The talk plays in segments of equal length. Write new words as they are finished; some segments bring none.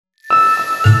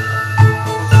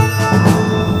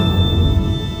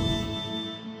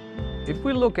If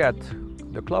we look at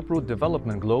the clubroot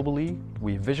development globally,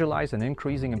 we visualize an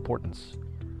increasing importance.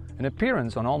 An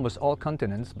appearance on almost all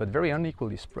continents, but very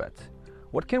unequally spread.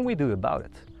 What can we do about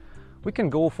it? We can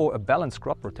go for a balanced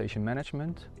crop rotation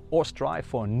management or strive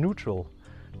for a neutral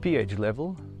pH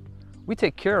level. We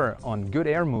take care on good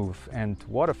air move and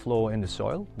water flow in the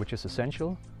soil, which is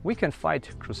essential. We can fight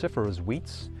cruciferous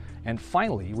weeds, and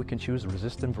finally we can choose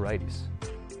resistant varieties.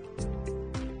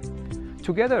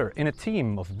 Together in a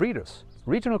team of breeders,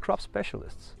 regional crop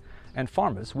specialists and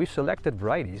farmers, we've selected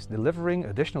varieties delivering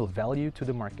additional value to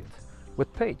the market.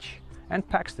 With Paige and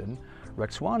Paxton,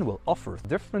 RZW Zwaan will offer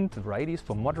different varieties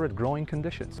for moderate growing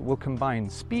conditions. We'll combine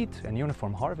speed and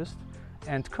uniform harvest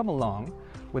and come along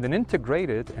with an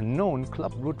integrated and known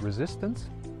clubroot resistance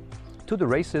to the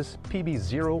races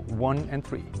PB0, 1 and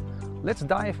 3. Let's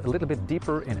dive a little bit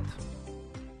deeper in it.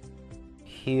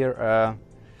 Here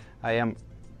I am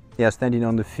standing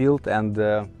on the field and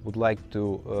would like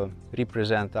to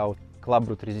represent our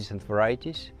clubroot resistant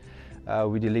varieties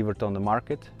we delivered on the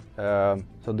market.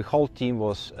 So the whole team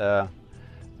was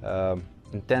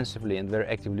intensively and very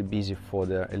actively busy for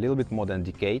a little bit more than a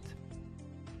decade.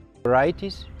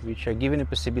 Varieties which are given the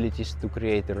possibilities to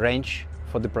create a range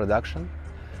for the production,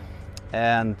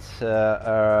 and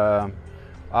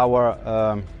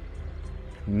our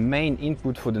main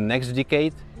input for the next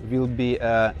decade will be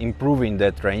improving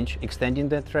that range, extending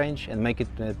that range and make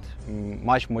it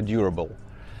much more durable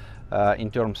in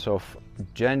terms of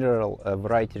general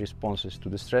variety responses to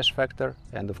the stress factor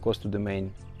and of course to the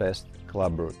main pest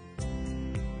clubroot.